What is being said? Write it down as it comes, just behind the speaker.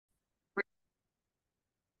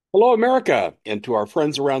Hello, America, and to our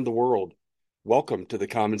friends around the world. Welcome to the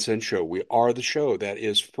Common Sense Show. We are the show that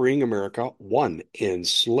is freeing America one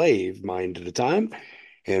enslaved mind at a time.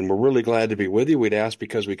 And we're really glad to be with you. We'd ask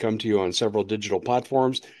because we come to you on several digital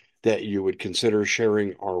platforms that you would consider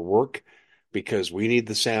sharing our work because we need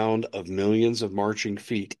the sound of millions of marching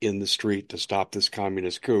feet in the street to stop this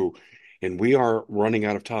communist coup. And we are running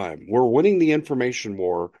out of time. We're winning the information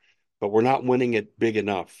war, but we're not winning it big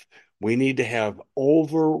enough. We need to have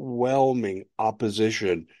overwhelming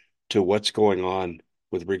opposition to what's going on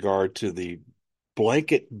with regard to the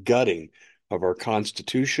blanket gutting of our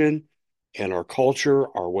Constitution and our culture,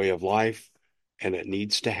 our way of life, and it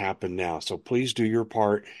needs to happen now. So please do your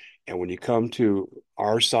part. And when you come to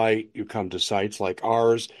our site, you come to sites like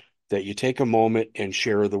ours, that you take a moment and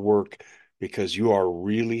share the work because you are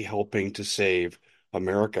really helping to save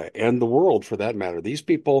America and the world for that matter. These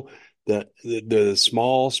people, the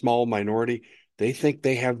small minority, they think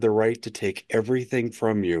they have the right to take everything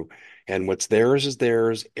from you. And what's theirs is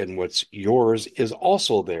theirs, and what's yours is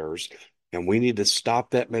also theirs. And we need to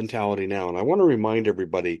stop that mentality now. And I want to remind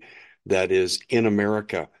everybody that is in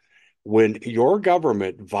America, when your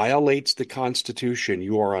government violates the Constitution,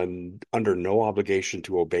 you are under no obligation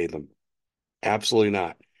to obey them. Absolutely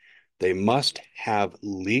not. They must have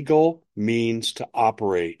legal means to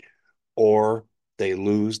operate, or they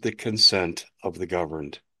lose the consent of the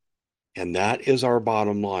governed. And that is our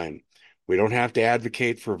bottom line. We don't have to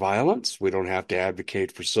advocate for violence. We don't have to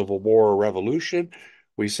advocate for civil war or revolution.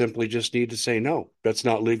 We simply just need to say, no, that's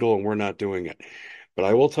not legal and we're not doing it. But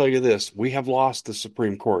I will tell you this, we have lost the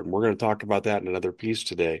Supreme Court, and we're going to talk about that in another piece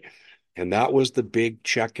today. And that was the big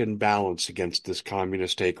check and balance against this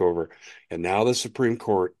communist takeover. And now the Supreme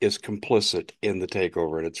Court is complicit in the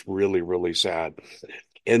takeover. And it's really, really sad.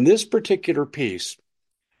 In this particular piece,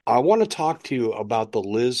 I want to talk to you about the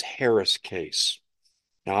Liz Harris case.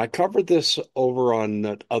 Now, I covered this over on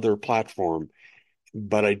that other platform,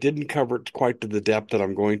 but I didn't cover it quite to the depth that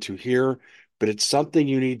I'm going to here. But it's something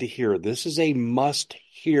you need to hear. This is a must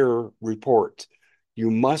hear report.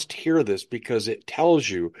 You must hear this because it tells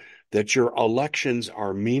you that your elections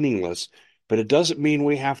are meaningless, but it doesn't mean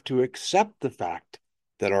we have to accept the fact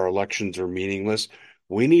that our elections are meaningless.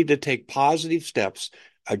 We need to take positive steps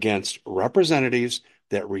against representatives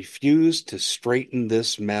that refuse to straighten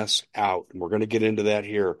this mess out. And we're going to get into that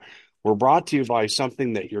here. We're brought to you by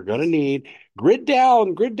something that you're going to need. Grid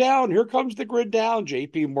down, grid down. Here comes the grid down.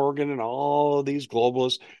 JP Morgan and all of these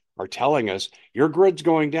globalists are telling us your grid's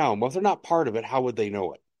going down. Well, if they're not part of it, how would they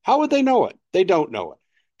know it? How would they know it? They don't know it.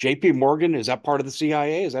 JP Morgan, is that part of the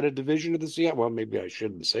CIA? Is that a division of the CIA? Well, maybe I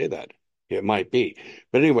shouldn't say that. It might be.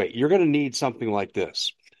 But anyway, you're going to need something like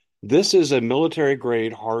this. This is a military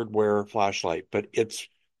grade hardware flashlight, but it's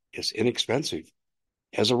inexpensive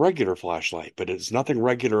as a regular flashlight, but it's nothing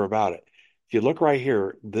regular about it. If you look right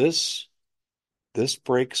here, this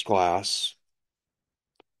breaks glass,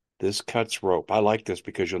 this cuts rope. I like this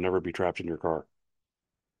because you'll never be trapped in your car.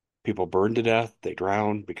 People burn to death, they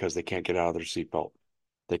drown because they can't get out of their seatbelt.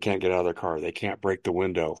 They can't get out of their car. They can't break the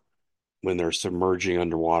window when they're submerging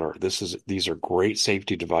underwater. These are great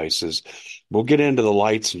safety devices. We'll get into the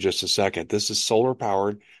lights in just a second. This is solar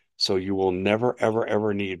powered, so you will never, ever,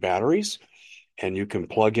 ever need batteries, and you can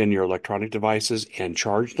plug in your electronic devices and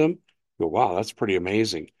charge them. Go, wow, that's pretty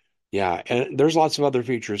amazing. Yeah, and there's lots of other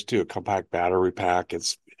features too. A compact battery pack.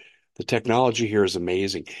 It's the technology here is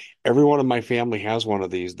amazing. Everyone in my family has one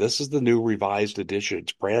of these. This is the new revised edition.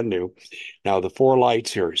 It's brand new. Now the four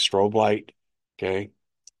lights here, strobe light. Okay.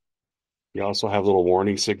 You also have little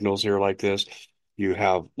warning signals here like this. You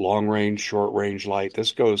have long range, short range light.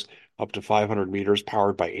 This goes up to 500 meters,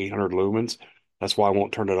 powered by 800 lumens. That's why I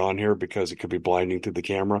won't turn it on here because it could be blinding to the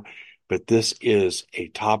camera. But this is a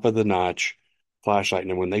top of the notch flashlight.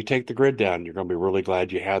 And when they take the grid down, you're going to be really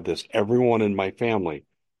glad you had this. Everyone in my family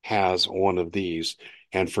has one of these,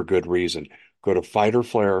 and for good reason. Go to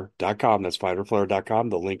fighterflare.com. That's fighterflare.com.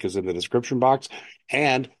 The link is in the description box.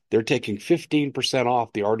 And they're taking 15%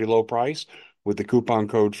 off the already low price with the coupon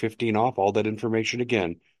code 15 off. All that information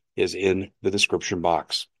again is in the description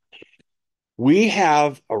box. We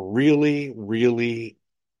have a really, really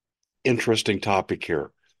interesting topic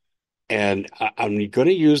here. And I'm going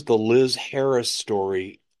to use the Liz Harris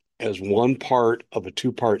story as one part of a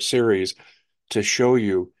two-part series to show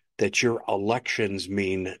you that your elections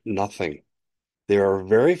mean nothing. There are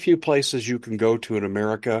very few places you can go to in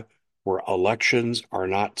America where elections are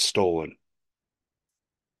not stolen.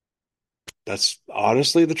 That's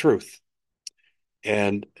honestly the truth.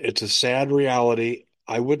 And it's a sad reality.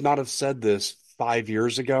 I would not have said this 5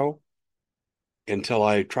 years ago until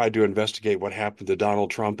I tried to investigate what happened to Donald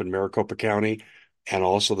Trump in Maricopa County and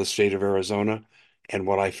also the state of Arizona. And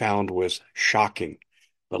what I found was shocking.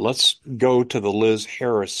 But let's go to the Liz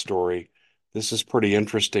Harris story. This is pretty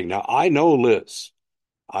interesting. Now, I know Liz.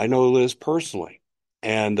 I know Liz personally.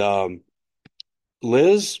 And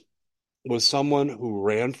Liz was someone who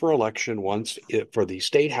ran for election once for the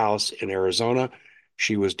state house in Arizona.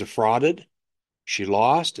 She was defrauded. She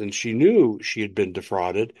lost, and she knew she had been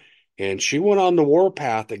defrauded, and she went on the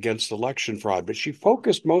warpath against election fraud. But she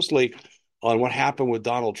focused mostly on what happened with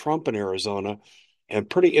Donald Trump in Arizona, and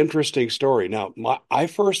pretty interesting story. Now, I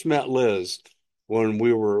first met Liz when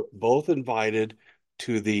we were both invited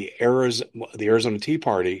to the Arizona Tea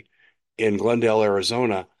Party in Glendale,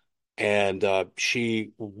 Arizona, and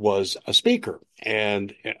she was a speaker,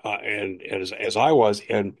 and as I was,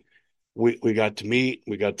 and we got to meet,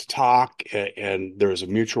 we got to talk, and there was a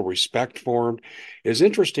mutual respect formed. It was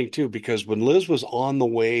interesting too because when Liz was on the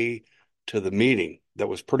way to the meeting that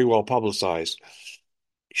was pretty well publicized,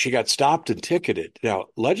 she got stopped and ticketed. Now,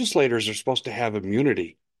 legislators are supposed to have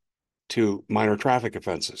immunity to minor traffic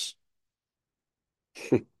offenses.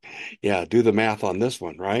 Yeah, do the math on this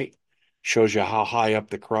one, right? Shows you how high up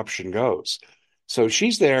the corruption goes. So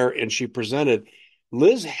she's there and she presented.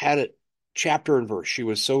 Liz had it chapter and verse. She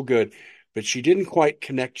was so good, but she didn't quite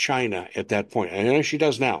connect China at that point. I know she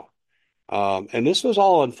does now. And this was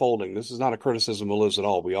all unfolding. This is not a criticism of Liz at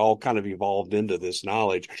all. We all kind of evolved into this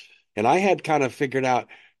knowledge. And I had kind of figured out,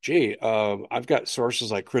 gee, I've got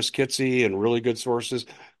sources like Chris Kitsy and really good sources.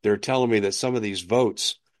 They're telling me that some of these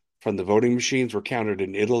votes from the voting machines were counted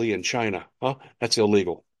in Italy and China. Huh? That's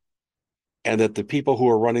illegal. And that the people who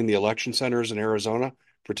are running the election centers in Arizona,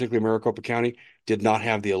 particularly Maricopa County, did not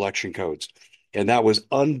have the election codes. And that was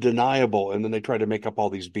undeniable. And then they tried to make up all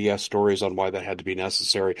these BS stories on why that had to be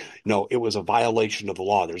necessary. No, it was a violation of the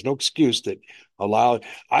law. There's no excuse that allowed.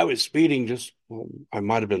 I was speeding just, well, I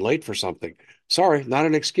might have been late for something. Sorry, not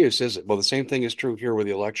an excuse, is it? Well, the same thing is true here with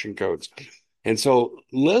the election codes. And so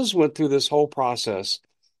Liz went through this whole process,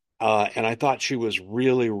 and I thought she was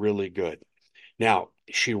really, really good. Now,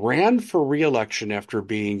 she ran for reelection after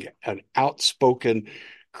being an outspoken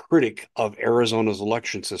critic of Arizona's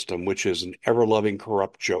election system, which is an ever-loving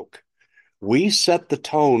corrupt joke. We set the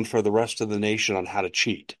tone for the rest of the nation on how to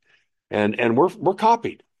cheat, and we're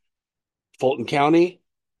copied. Fulton County,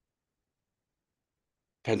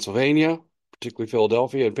 Pennsylvania, particularly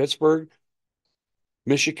Philadelphia and Pittsburgh,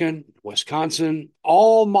 Michigan, Wisconsin,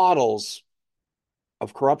 all models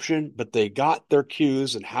of corruption, but they got their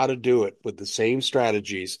cues and how to do it with the same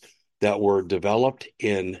strategies that were developed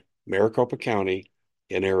in Maricopa County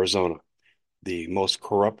in Arizona, the most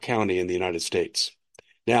corrupt county in the United States.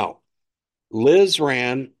 Now, Liz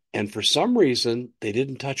ran, and for some reason, they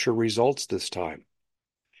didn't touch her results this time.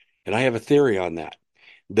 And I have a theory on that.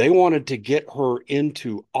 They wanted to get her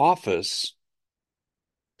into office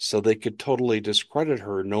so they could totally discredit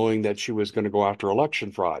her, knowing that she was going to go after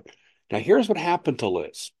election fraud. Now, here's what happened to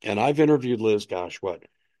Liz. And I've interviewed Liz, gosh, what,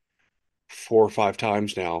 4 or 5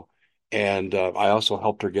 times now. And I also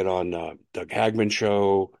helped her get on Doug Hagman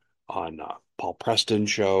show, on Paul Preston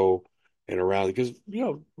show, and around because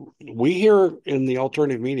we here in the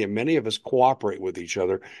alternative media, many of us cooperate with each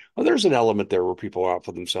other. Well, there's an element there where people are out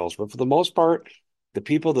for themselves, but for the most part, the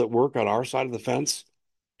people that work on our side of the fence,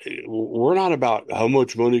 we're not about how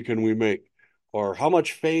much money can we make or how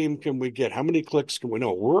much fame can we get, how many clicks can we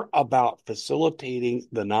know. We're about facilitating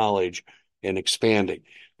the knowledge and expanding.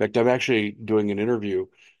 In fact, I'm actually doing an interview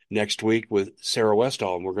next week with Sarah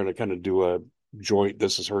Westall, and we're going to kind of do a joint,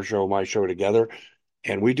 this is her show, my show together.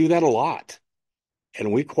 And we do that a lot.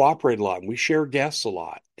 And we cooperate a lot. And we share guests a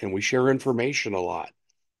lot. And we share information a lot.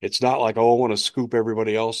 It's not like, oh, I want to scoop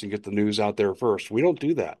everybody else and get the news out there first. We don't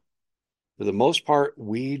do that. For the most part,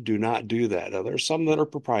 we do not do that. Now, there's some that are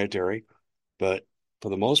proprietary, but for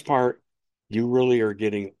the most part, you really are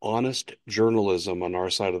getting honest journalism on our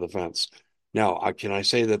side of the fence. Now, can I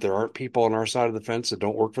say that there aren't people on our side of the fence that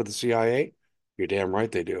don't work for the CIA? You're damn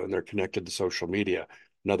right they do, and they're connected to social media.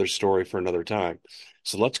 Another story for another time.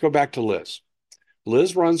 So let's go back to Liz.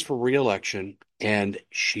 Liz runs for re-election and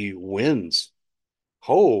she wins.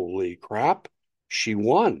 Holy crap, she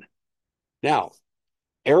won. Now,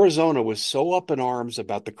 Arizona was so up in arms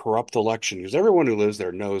about the corrupt election because everyone who lives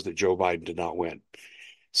there knows that Joe Biden did not win.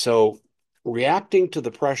 So, reacting to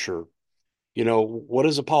the pressure, what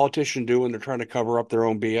does a politician do when they're trying to cover up their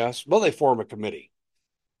own BS? Well, they form a committee.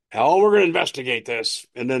 Oh, we're going to investigate this.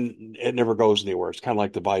 And then it never goes anywhere. It's kind of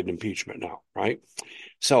like the Biden impeachment now, right?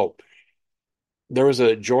 So, there was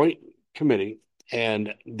a joint committee,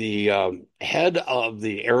 and the head of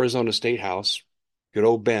the Arizona State House, good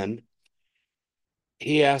old Ben,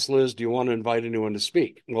 he asked Liz, do you want to invite anyone to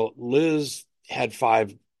speak? Well, Liz had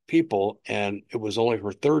five people, and it was only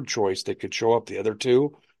her third choice that could show up. The other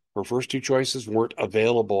two, her first two choices, weren't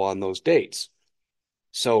available on those dates.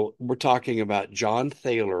 So we're talking about John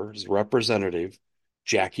Thaler's representative,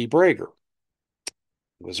 Jackie Brager,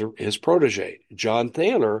 was his protege. John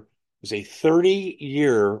Thaler was a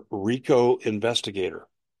 30-year RICO investigator.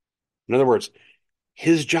 In other words,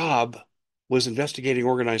 his job was investigating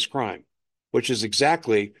organized crime, which is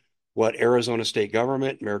exactly what Arizona state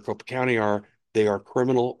government, Maricopa County are. They are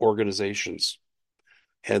criminal organizations,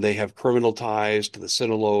 and they have criminal ties to the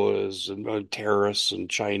Sinaloas and terrorists and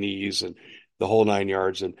Chinese and the whole nine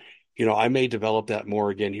yards. And, I may develop that more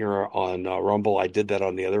again here on Rumble. I did that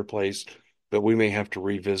on the other place, but we may have to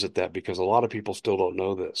revisit that because a lot of people still don't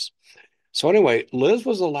know this. So anyway, Liz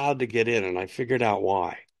was allowed to get in, and I figured out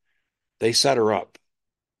why. They set her up.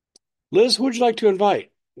 Liz, who would you like to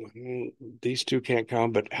invite? These two can't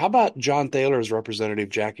come, but how about John Thaler's representative,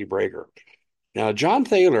 Jackie Brager? Now, John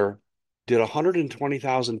Thaler did a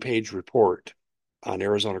 120,000 page report on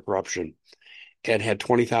Arizona corruption and had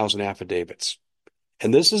 20,000 affidavits.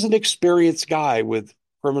 And this is an experienced guy with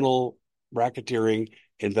criminal racketeering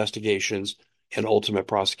investigations and ultimate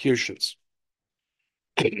prosecutions.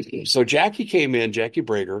 So Jackie came in, Jackie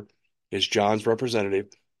Brager is John's representative,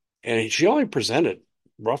 and she only presented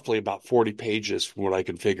roughly about 40 pages from what I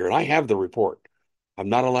can figure. And I have the report. I'm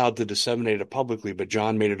not allowed to disseminate it publicly, but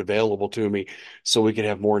John made it available to me so we could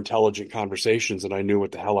have more intelligent conversations and I knew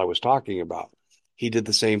what the hell I was talking about. He did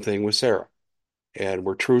the same thing with Sarah. And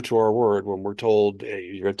we're true to our word when we're told, hey,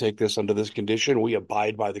 you're going to take this under this condition. We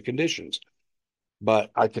abide by the conditions.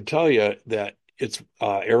 But I can tell you that it's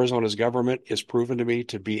Arizona's government is proven to me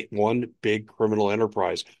to be one big criminal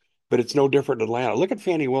enterprise. But it's no different in Atlanta. Look at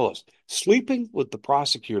Fannie Willis sleeping with the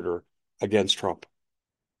prosecutor against Trump.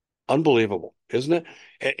 Unbelievable, isn't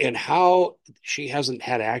it? And how she hasn't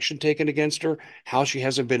had action taken against her, how she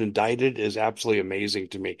hasn't been indicted is absolutely amazing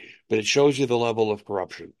to me. But it shows you the level of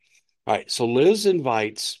corruption. All right, so Liz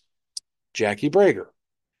invites Jackie Brager.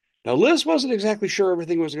 Now, Liz wasn't exactly sure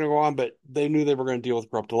everything was going to go on, but they knew they were going to deal with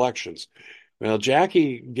corrupt elections. Well,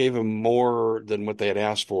 Jackie gave them more than what they had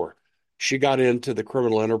asked for. She got into the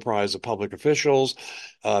criminal enterprise of public officials,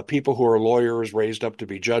 people who are lawyers raised up to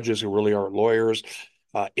be judges who really aren't lawyers,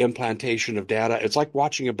 implantation of data. It's like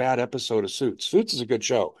watching a bad episode of Suits. Suits is a good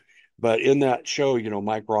show, but in that show,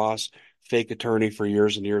 Mike Ross, fake attorney for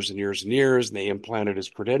years and years and years and years, and they implanted his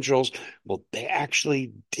credentials. Well, they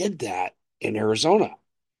actually did that in Arizona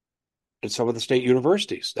at some of the state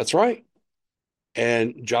universities. That's right.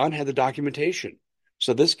 And John had the documentation.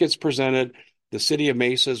 So this gets presented. The city of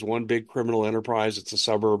Mesa is one big criminal enterprise. It's a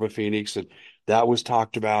suburb of Phoenix, and that was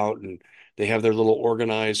talked about. And they have their little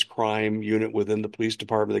organized crime unit within the police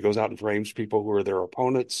department that goes out and frames people who are their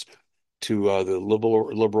opponents to the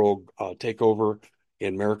liberal takeover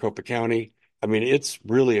in Maricopa County. I mean, it's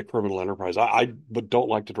really a criminal enterprise. I don't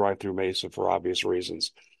like to drive through Mesa for obvious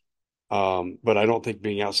reasons. But I don't think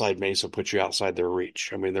being outside Mesa puts you outside their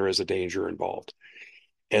reach. I mean, there is a danger involved.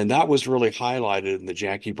 And that was really highlighted in the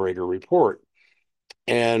Jackie Brager report.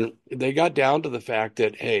 And they got down to the fact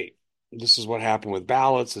that, hey, this is what happened with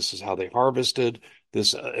ballots. This is how they harvested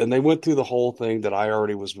this. And they went through the whole thing that I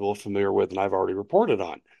already was real familiar with and I've already reported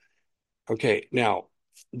on. Okay, now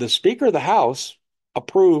the Speaker of the House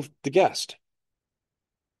approved the guest.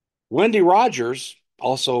 Wendy Rogers,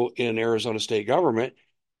 also in Arizona state government,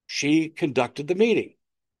 she conducted the meeting.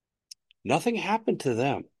 Nothing happened to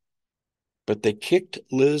them, but they kicked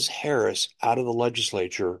Liz Harris out of the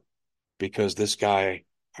legislature because this guy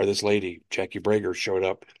or this lady, Jackie Brager, showed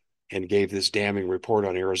up and gave this damning report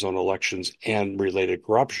on Arizona elections and related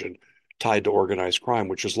corruption tied to organized crime,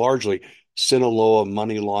 which is largely Sinaloa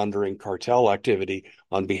money laundering cartel activity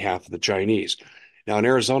on behalf of the Chinese. Now, in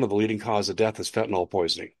Arizona, the leading cause of death is fentanyl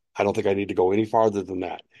poisoning. I don't think I need to go any farther than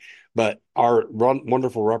that. But our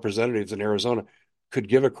wonderful representatives in Arizona could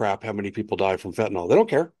give a crap how many people die from fentanyl. They don't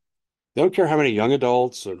care. They don't care how many young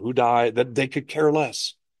adults and who die. That they could care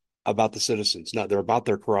less about the citizens. No, they're about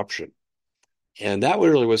their corruption. And that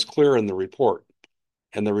really was clear in the report.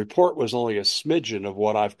 And the report was only a smidgen of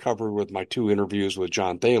what I've covered with my two interviews with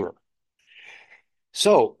John Thaler.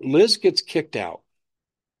 So Liz gets kicked out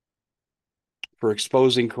for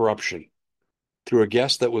exposing corruption through a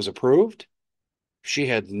guest that was approved. She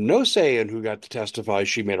had no say in who got to testify.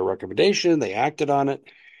 She made a recommendation. They acted on it.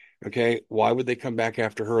 Okay. Why would they come back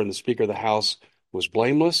after her? And the Speaker of the House was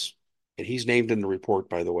blameless. And he's named in the report,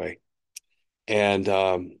 by the way. And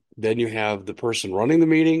then you have the person running the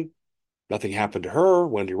meeting. Nothing happened to her.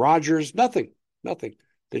 Wendy Rogers, nothing.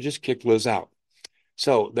 They just kicked Liz out.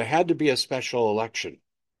 So there had to be a special election.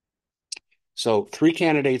 So three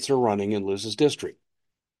candidates are running in Liz's district.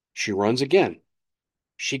 She runs again.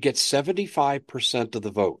 She gets 75% of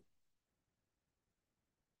the vote.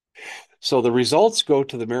 So the results go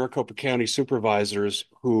to the Maricopa County supervisors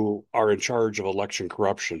who are in charge of election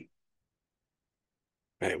corruption.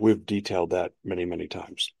 We've detailed that many, many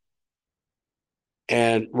times.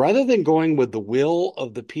 And rather than going with the will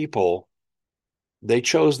of the people, they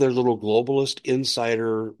chose their little globalist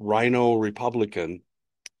insider rhino Republican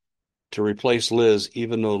to replace Liz,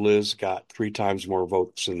 even though Liz got three times more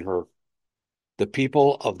votes than her. The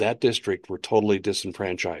people of that district were totally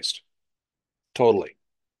disenfranchised. Totally.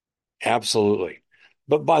 Absolutely.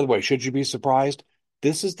 But by the way, should you be surprised?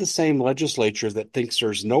 This is the same legislature that thinks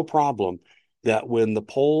there's no problem that when the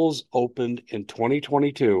polls opened in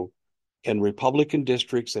 2022 in Republican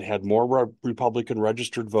districts that had more Republican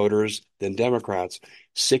registered voters than Democrats,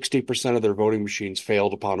 60% of their voting machines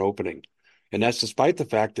failed upon opening. And that's despite the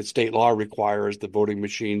fact that state law requires the voting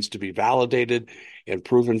machines to be validated and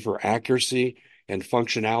proven for accuracy and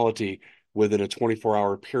functionality within a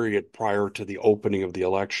 24-hour period prior to the opening of the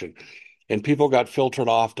election. And people got filtered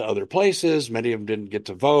off to other places. Many of them didn't get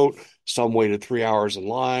to vote. Some waited 3 hours in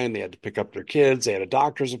line. They had to pick up their kids. They had a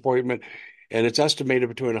doctor's appointment. And it's estimated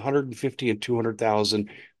between 150 and 200,000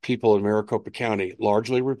 people in Maricopa County,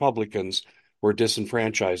 largely Republicans, were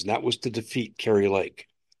disenfranchised. And that was to defeat Kari Lake.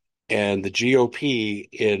 And the GOP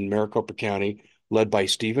in Maricopa County, led by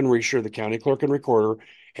Stephen Riescher, the county clerk and recorder,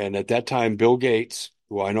 and at that time, Bill Gates,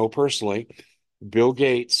 who I know personally, Bill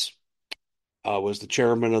Gates was the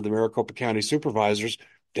chairman of the Maricopa County Supervisors.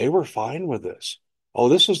 They were fine with this. Oh,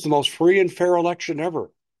 this was the most free and fair election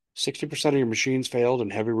ever. 60% of your machines failed in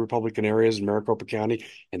heavy Republican areas in Maricopa County,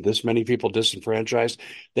 and this many people disenfranchised.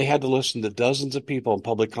 They had to listen to dozens of people in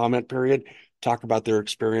public comment period talk about their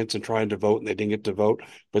experience in trying to vote, and they didn't get to vote,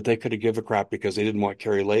 but they could have given a crap because they didn't want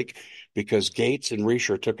Kari Lake, because Gates and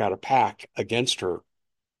Riescher took out a pact against her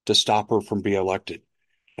to stop her from being elected.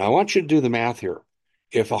 Now, I want you to do the math here.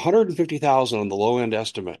 If 150,000 on the low end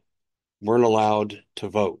estimate weren't allowed to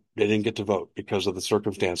vote, they didn't get to vote because of the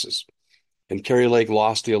circumstances, and Kari Lake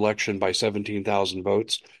lost the election by 17,000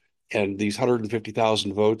 votes, and these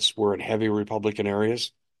 150,000 votes were in heavy Republican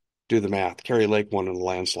areas, do the math. Kari Lake won in a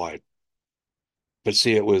landslide. But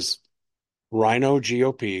see, it was Rhino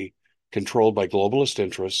GOP controlled by globalist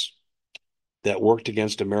interests that worked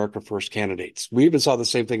against America First candidates. We even saw the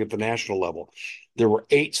same thing at the national level. There were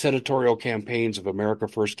 8 senatorial campaigns of America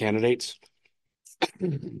First candidates,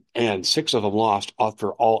 and 6 of them lost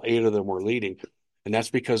after all 8 of them were leading. And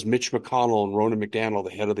that's because Mitch McConnell and Ronna McDaniel,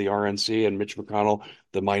 the head of the RNC, and Mitch McConnell,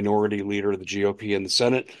 the minority leader of the GOP in the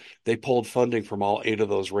Senate, they pulled funding from all 8 of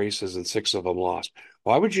those races, and 6 of them lost.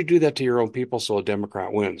 Why would you do that to your own people so a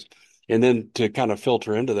Democrat wins? And then to kind of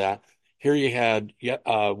filter into that, here you had,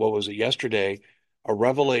 what was it, yesterday, a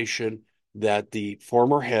revelation that the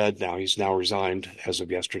former head, now he's now resigned as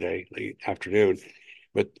of yesterday afternoon,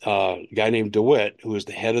 but a guy named DeWitt, who is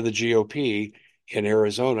the head of the GOP in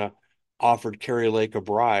Arizona, offered Kari Lake a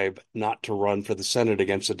bribe not to run for the Senate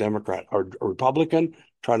against a Democrat, or a Republican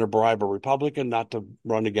trying to bribe a Republican not to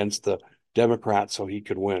run against the Democrat so he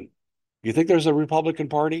could win. You think there's a Republican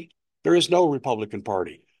Party? There is no Republican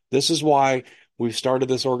Party. This is why we've started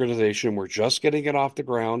this organization. We're just getting it off the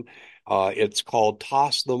ground. It's called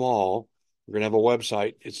Toss Them All. We're going to have a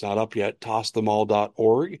website. It's not up yet,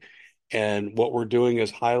 tossthemall.org. And what we're doing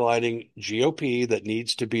is highlighting GOP that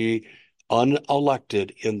needs to be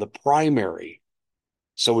unelected in the primary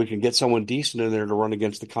so we can get someone decent in there to run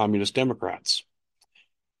against the communist Democrats.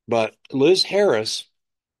 But Liz Harris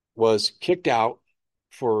was kicked out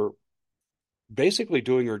for basically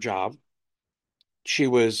doing her job. She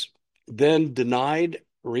was then denied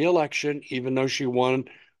re-election, even though she won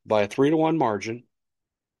by a 3-1 margin.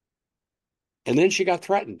 And then she got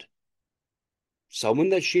threatened. Someone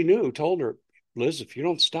that she knew told her, Liz, if you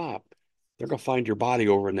don't stop, they're going to find your body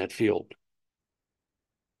over in that field.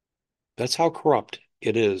 That's how corrupt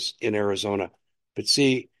it is in Arizona. But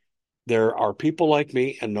see, there are people like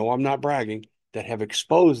me, and no, I'm not bragging, that have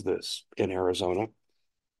exposed this in Arizona,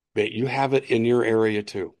 but you have it in your area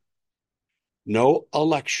too. No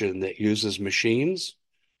election that uses machines,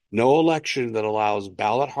 no election that allows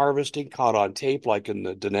ballot harvesting caught on tape, like in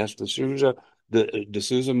the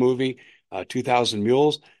D'Souza movie, 2000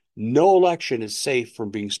 Mules. No election is safe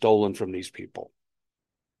from being stolen from these people.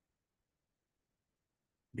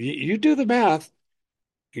 You do the math.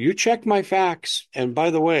 You check my facts. And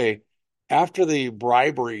by the way, after the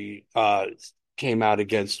bribery came out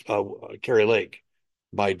against Kari Lake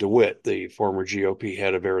by DeWitt, the former GOP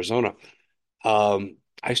head of Arizona,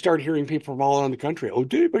 I started hearing people from all around the country. Oh,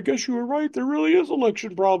 Dave, I guess you were right. There really is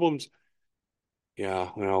election problems.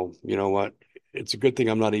 Yeah, well, you know what? It's a good thing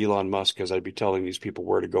I'm not Elon Musk because I'd be telling these people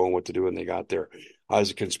where to go and what to do when they got there. I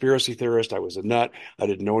was a conspiracy theorist. I was a nut. I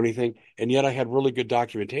didn't know anything. And yet I had really good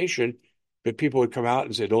documentation, but people would come out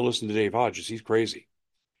and say, don't listen to Dave Hodges. He's crazy.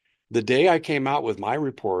 The day I came out with my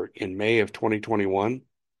report in May of 2021,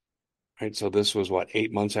 right? So this was what,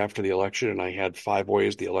 8 months after the election, and I had 5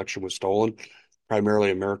 ways the election was stolen,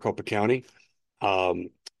 primarily in Maricopa County. Um,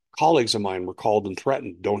 Colleagues of mine were called and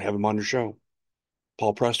threatened, don't have him on your show.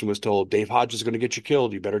 Paul Preston was told, Dave Hodges is going to get you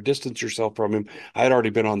killed. You better distance yourself from him. I had already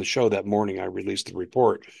been on the show that morning. I released the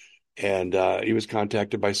report, and he was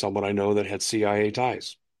contacted by someone I know that had CIA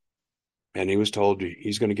ties, and he was told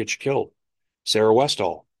he's going to get you killed. Sarah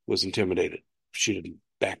Westall was intimidated. She didn't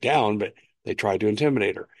back down, but they tried to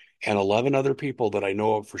intimidate her. And 11 other people that I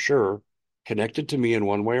know of for sure, connected to me in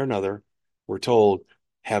one way or another, were told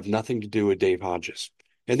have nothing to do with Dave Hodges.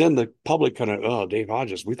 And then the public kind of, oh, Dave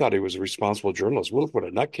Hodges, we thought he was a responsible journalist. Well, look what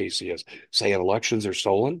a nutcase he is, saying elections are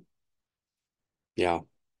stolen. Yeah.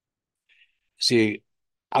 See,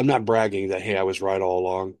 I'm not bragging that, hey, I was right all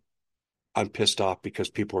along. I'm pissed off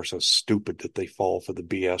because people are so stupid that they fall for the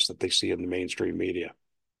BS that they see in the mainstream media.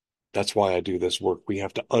 That's why I do this work. We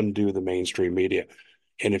have to undo the mainstream media.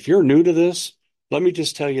 And if you're new to this, let me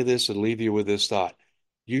just tell you this and leave you with this thought.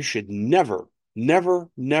 You should never, never,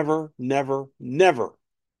 never, never, never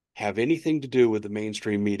have anything to do with the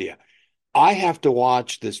mainstream media. I have to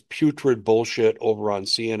watch this putrid bullshit over on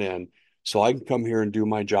CNN so I can come here and do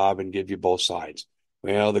my job and give you both sides.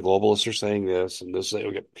 Well, the globalists are saying this and this.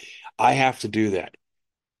 I have to do that.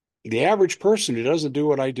 The average person who doesn't do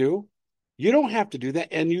what I do, you don't have to do that,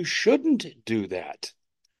 and you shouldn't do that.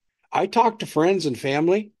 I talk to friends and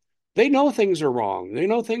family. They know things are wrong. They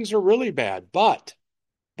know things are really bad, but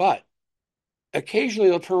occasionally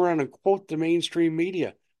they'll turn around and quote the mainstream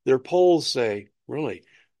media. Their polls say, really,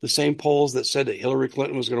 the same polls that said that Hillary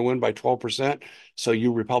Clinton was going to win by 12%, so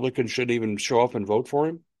you Republicans shouldn't even show up and vote for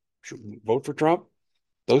him, vote for Trump.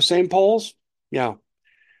 Those same polls, yeah,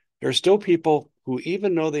 there are still people who,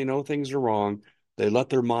 even though they know things are wrong, they let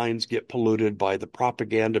their minds get polluted by the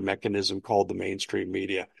propaganda mechanism called the mainstream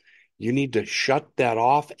media. You need to shut that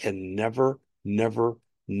off and never, never,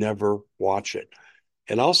 never watch it.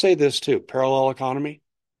 And I'll say this too, parallel economy,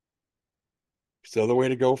 it's the other way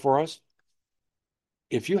to go for us.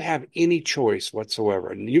 If you have any choice whatsoever,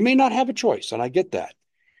 and you may not have a choice, and I get that,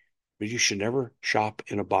 but you should never shop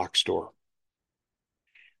in a box store.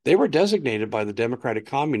 They were designated by the Democratic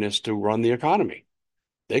Communists to run the economy.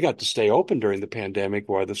 They got to stay open during the pandemic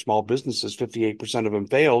while the small businesses, 58% of them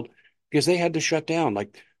failed because they had to shut down.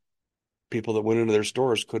 Like people that went into their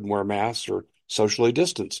stores couldn't wear masks or socially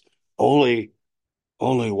distance. Only,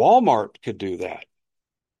 only Walmart could do that.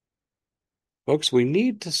 Folks, we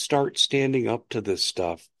need to start standing up to this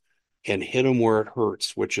stuff and hit them where it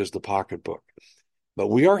hurts, which is the pocketbook. But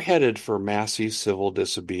we are headed for massive civil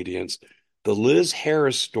disobedience. The Liz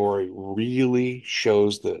Harris story really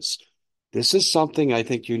shows this. This is something I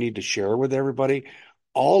think you need to share with everybody.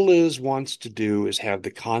 All Liz wants to do is have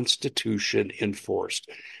the Constitution enforced.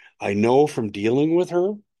 I know from dealing with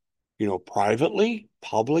her, privately,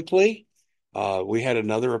 publicly. We had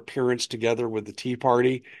another appearance together with the Tea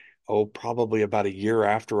Party, probably about a year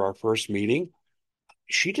after our first meeting.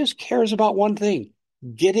 She just cares about one thing,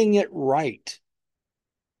 getting it right.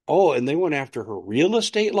 Oh, and they went after her real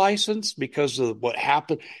estate license because of what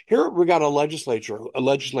happened. Here we got a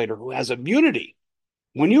legislator who has immunity.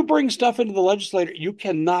 When you bring stuff into the legislature, you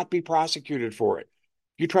cannot be prosecuted for it.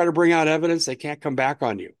 You try to bring out evidence, they can't come back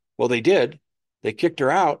on you. Well, they did. They kicked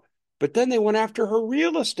her out, but then they went after her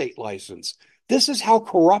real estate license. This is how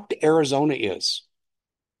corrupt Arizona is.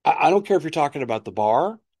 I don't care if you're talking about the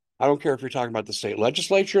bar. I don't care if you're talking about the state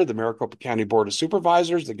legislature, the Maricopa County Board of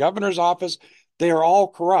Supervisors, the governor's office. They are all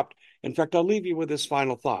corrupt. In fact, I'll leave you with this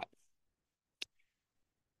final thought.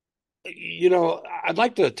 I'd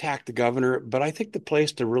like to attack the governor, but I think the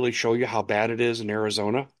place to really show you how bad it is in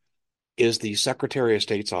Arizona is the Secretary of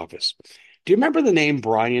State's office. Do you remember the name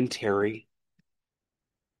Brian Terry?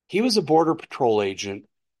 He was a Border Patrol agent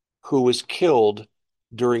who was killed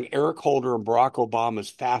during Eric Holder and Barack Obama's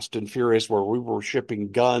Fast and Furious, where we were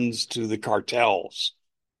shipping guns to the cartels.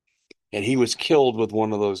 And he was killed with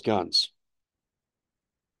one of those guns.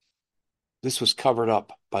 This was covered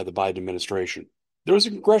up by the Biden administration. There was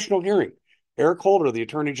a congressional hearing. Eric Holder, the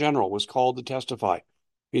Attorney General, was called to testify.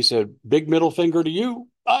 He said, big middle finger to you.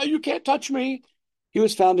 You can't touch me. He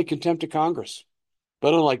was found in contempt of Congress.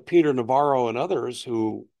 But unlike Peter Navarro and others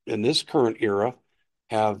who, in this current era,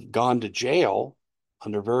 have gone to jail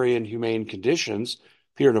under very inhumane conditions,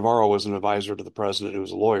 Peter Navarro was an advisor to the president who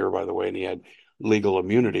was a lawyer, by the way, and he had legal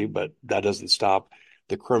immunity, but that doesn't stop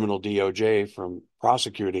the criminal DOJ from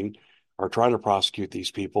prosecuting or trying to prosecute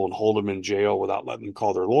these people and hold them in jail without letting them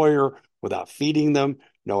call their lawyer, without feeding them,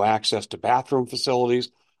 no access to bathroom facilities.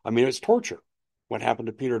 I mean, it's torture. What happened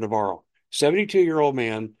to Peter Navarro? 72-year-old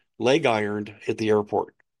man, leg ironed at the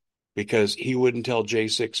airport because he wouldn't tell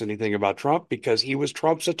J6 anything about Trump because he was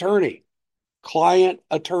Trump's attorney. Client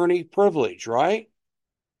attorney privilege, right?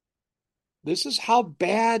 This is how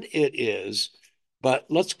bad it is. But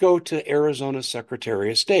let's go to Arizona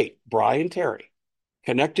Secretary of State, Brian Terry,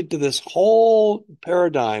 connected to this whole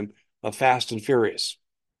paradigm of Fast and Furious.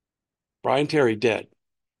 Brian Terry dead.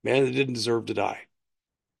 Man that didn't deserve to die.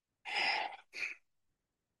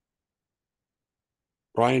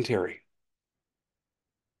 Brian Terry.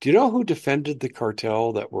 Do you know who defended the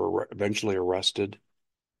cartel that were eventually arrested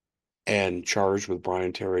and charged with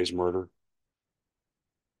Brian Terry's murder?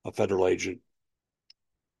 A federal agent.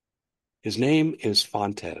 His name is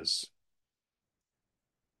Fontes,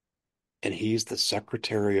 and he's the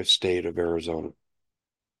Secretary of State of Arizona.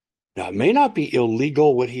 Now, it may not be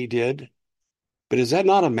illegal what he did, but is that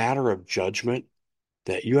not a matter of judgment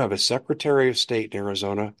that you have a Secretary of State in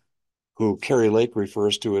Arizona who Kari Lake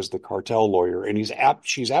refers to as the cartel lawyer, and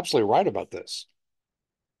she's absolutely right about this,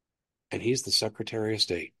 and he's the Secretary of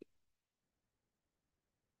State.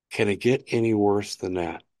 Can it get any worse than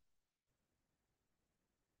that?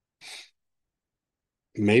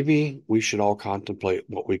 Maybe we should all contemplate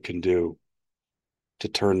what we can do to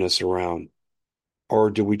turn this around. Or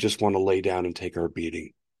do we just want to lay down and take our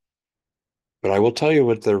beating? But I will tell you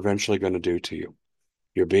what they're eventually going to do to you.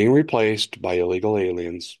 You're being replaced by illegal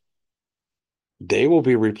aliens. They will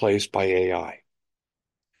be replaced by AI.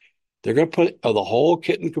 They're going to put the whole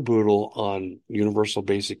kit and caboodle on universal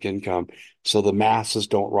basic income so the masses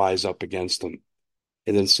don't rise up against them.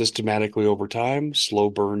 And then systematically over time, slow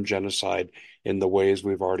burn genocide in the ways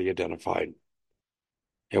we've already identified.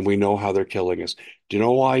 And we know how they're killing us. Do you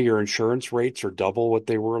know why your insurance rates are double what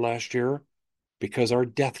they were last year? Because our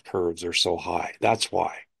death curves are so high. That's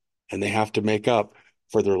why. And they have to make up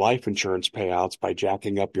for their life insurance payouts by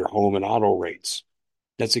jacking up your home and auto rates.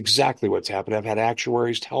 That's exactly what's happened. I've had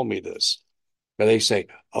actuaries tell me this. But they say,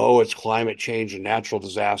 oh, it's climate change and natural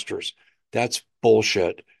disasters. That's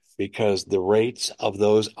bullshit because the rates of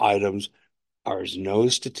those items are no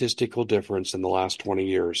statistical difference in the last 20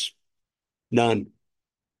 years. None.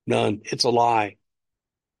 None. It's a lie.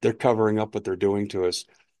 They're covering up what they're doing to us.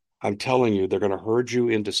 I'm telling you, they're going to herd you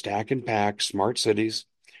into stack and pack smart cities.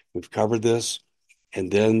 We've covered this.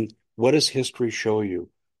 And then what does history show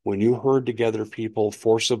you? When you herd together people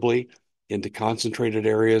forcibly into concentrated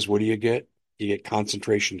areas, what do you get? You get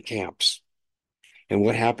concentration camps. And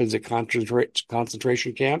what happens at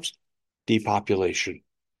concentration camps? Depopulation.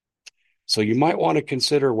 So you might want to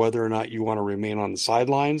consider whether or not you want to remain on the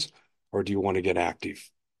sidelines or do you want to get active.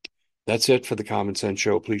 That's it for the Common Sense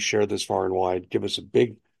Show. Please share this far and wide. Give us a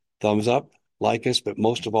big thumbs up, like us, but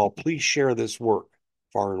most of all, please share this work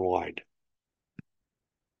far and wide.